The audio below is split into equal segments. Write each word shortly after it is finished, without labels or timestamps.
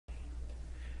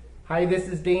Hi, this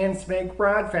is Dan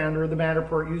Smigrod, founder of the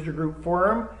Matterport User Group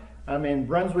Forum. I'm in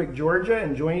Brunswick, Georgia,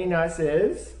 and joining us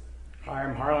is... Hi,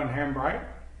 I'm Harlan Hambright.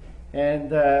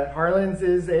 And Harlan's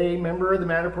is a member of the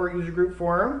Matterport User Group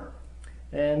Forum.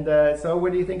 And so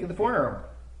what do you think of the forum?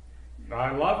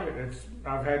 I love it.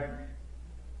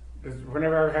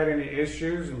 Whenever I've had any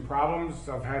issues and problems,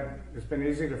 it's been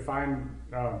easy to find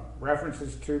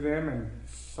references to them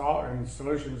and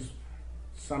solutions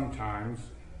sometimes.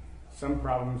 Some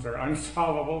problems are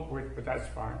unsolvable, but that's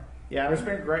fine. Yeah. It's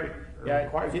been great. Yeah.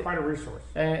 It's quite a resource.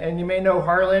 And you may know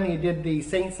Harlan. He did the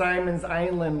St. Simon's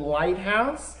Island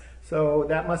Lighthouse. So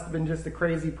that must have been just a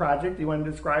crazy project. Do you want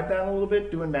to describe that a little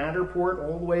bit? Doing Matterport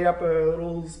all the way up a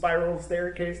little spiral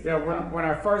staircase? Yeah, when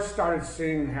I first started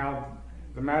seeing how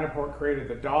the Matterport created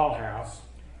the dollhouse,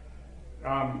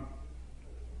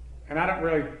 and I don't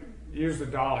really use the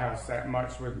dollhouse that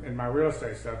much in my real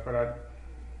estate stuff, but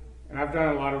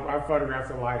I've photographed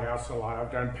the lighthouse a lot.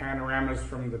 I've done panoramas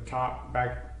from the top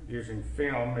back using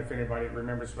film, if anybody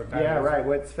remembers what that is. Yeah, right,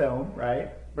 what's film,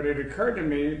 right? But it occurred to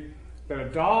me that a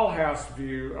dollhouse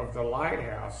view of the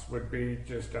lighthouse would be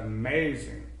just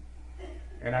amazing.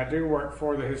 And I do work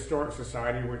for the Historic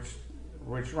Society,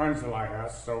 which runs the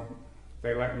lighthouse, so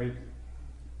they let me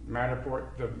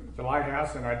Matterport the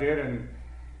lighthouse, and I did, and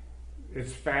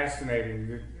it's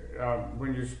fascinating.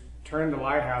 When you turn the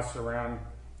lighthouse around,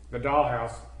 the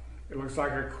dollhouse, it looks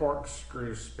like a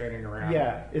corkscrew spinning around.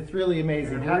 Yeah, it's really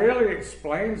amazing. And it really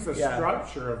explains the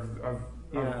structure of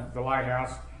the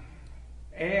lighthouse.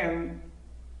 And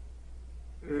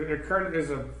it occurred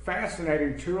as a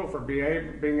fascinating tool for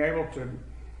being able to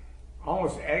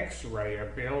almost X-ray a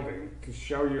building to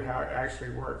show you how it actually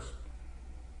works.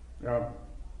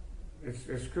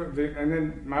 It's good. And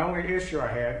then my only issue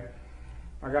I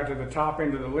got to the top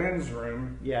end of the lens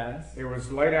room. Yes. It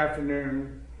was late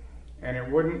afternoon, and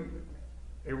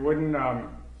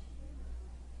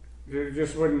it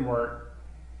just wouldn't work.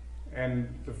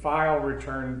 And the file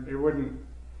returned.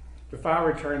 The file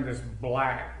returned this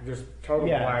black, just total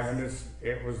black, and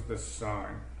it was the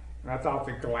sun. And I thought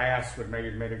the glass would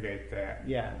maybe mitigate that.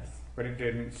 Yes. But it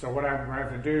didn't. So what I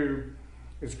have to do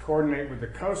is coordinate with the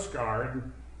Coast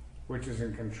Guard, which is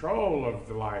in control of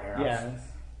the lighthouse. Yes.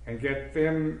 And get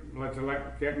them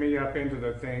get me up into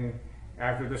the thing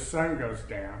after the sun goes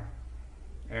down.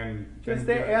 And just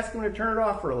ask them to turn it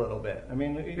off for a little bit. I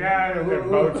mean, the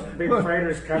boats, big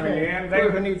freighters coming in.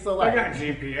 Who needs the light? They got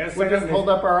GPS. We just hold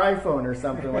up our iPhone or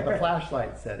something with a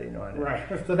flashlight setting on it.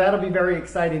 Right. So that'll be very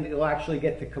exciting. You'll actually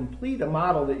get to complete a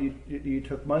model that you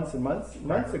took months and months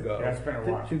ago. Yeah, it's been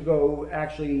a while. To go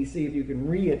actually see if you can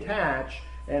reattach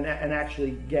and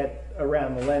actually get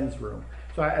around the lens room.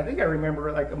 So I think I remember,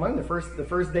 like, among the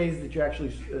first days that you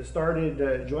actually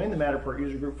started joining the Matterport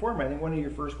User Group Forum, I think one of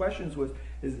your first questions was,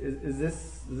 is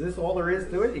this all there is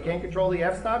to it? You can't control the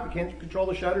f-stop, you can't control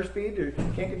the shutter speed, you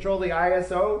can't control the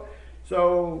ISO.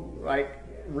 So, like,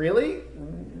 really?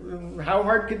 How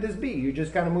hard could this be? You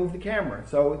just kind of move the camera.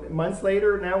 So months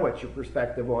later, now what's your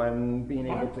perspective on being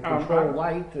able to control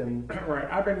light? And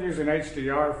right, I've been using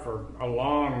HDR for a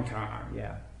long time.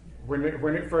 Yeah. When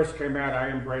it first came out, I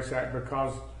embraced that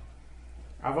because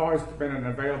I've always been an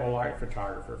available light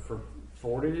photographer for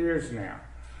 40 years now.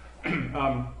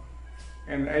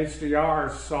 And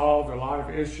HDR solved a lot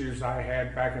of issues I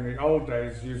had back in the old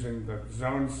days using the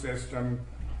zone system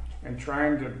and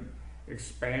trying to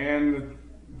expand the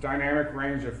dynamic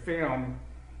range of film.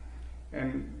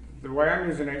 And the way I'm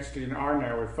using HDR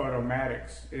now with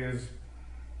Photomatics is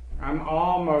I'm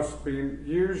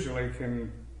usually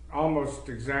can almost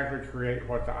exactly create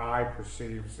what the eye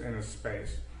perceives in a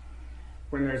space.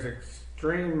 When there's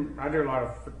extreme, I do a lot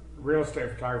of real estate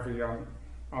photography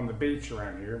on the beach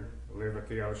around here, live at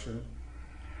the ocean.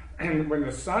 And when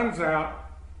the sun's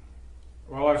out,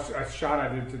 well, a shot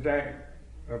I did today,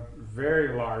 a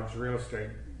very large real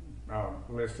estate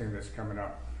listing that's coming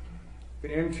up.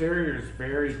 The interior is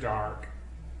very dark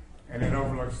and it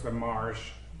overlooks the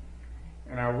marsh.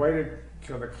 And I waited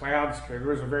till the clouds came. It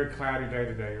was a very cloudy day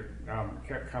today.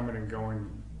 Kept coming and going.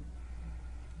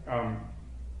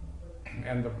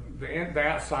 And the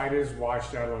outside is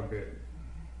washed out a little bit.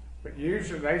 But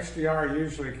usually, the HDR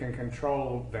usually can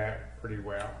control that pretty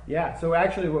well. Yeah, so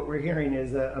actually what we're hearing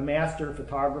is a master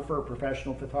photographer, a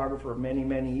professional photographer of many,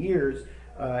 many years,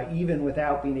 even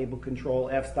without being able to control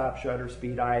f-stop, shutter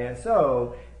speed,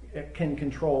 ISO, can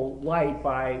control light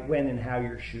by when and how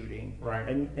you're shooting. Right.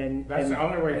 And that's the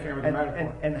only way you can with the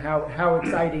Matterport. And how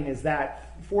exciting is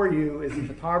that for you as a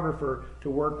photographer to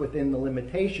work within the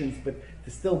limitations, but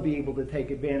to still be able to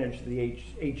take advantage of the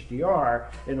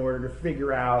HDR in order to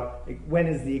figure out when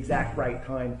is the exact right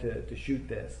time to shoot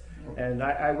this. And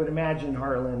I would imagine,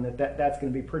 Harlan, that's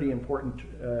going to be pretty important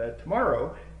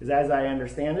tomorrow, because as I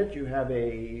understand it, you have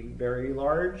a very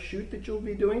large shoot that you'll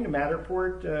be doing, the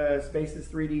Matterport Spaces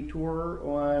 3D tour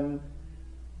on...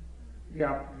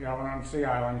 Yeah, on Sea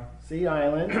Island. Sea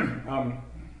Island.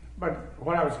 But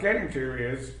what I was getting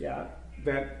to is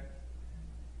that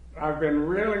I've been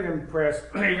really impressed,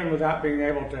 even without being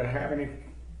able to have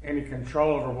any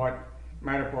control over what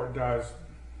Matterport does.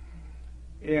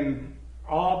 In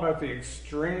all but the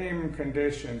extreme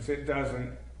conditions, it does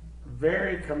a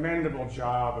very commendable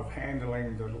job of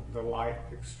handling the light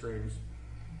extremes.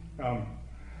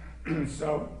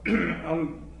 So,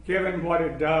 given what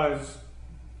it does,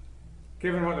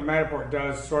 given what the Matterport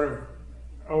does, sort of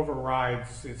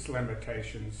overrides its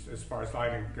limitations as far as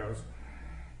lighting goes.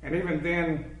 And even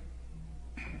then,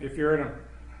 if you're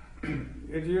in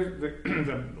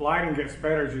the lighting gets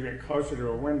better as you get closer to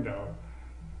a window.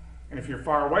 And if you're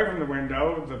far away from the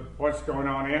window, what's going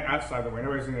on outside the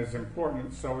window isn't as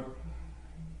important, so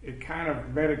it kind of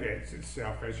mitigates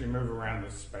itself as you move around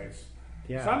this space.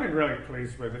 Yeah. So I've been really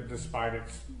pleased with it, despite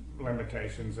its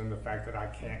limitations and the fact that I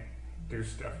can't do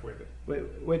stuff with it.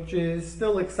 Which is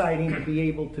still exciting, to be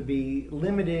able to be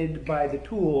limited by the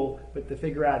tool, but to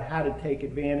figure out how to take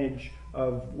advantage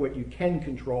of what you can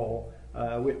control,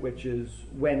 which is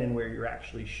when and where you're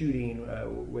actually shooting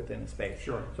within space.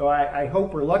 Sure. So I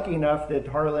hope we're lucky enough that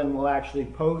Harlan will actually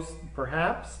post,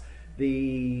 perhaps,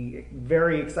 the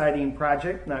very exciting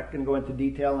project, not going to go into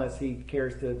detail unless he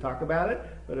cares to talk about it,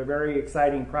 but a very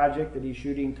exciting project that he's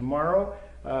shooting tomorrow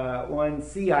on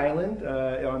Sea Island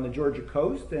on the Georgia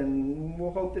coast, and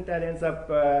we'll hope that ends up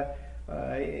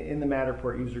in the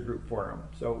Matterport User Group Forum.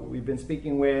 So we've been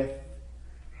speaking with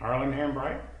Harlan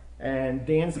Hambright and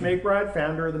Dan Smigrod,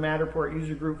 founder of the Matterport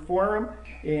User Group Forum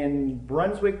in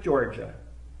Brunswick, Georgia.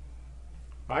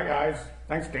 Bye, guys.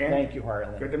 Thanks, Dan. Thank you,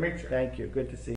 Harlan. Good to meet you. Thank you. Good to see you.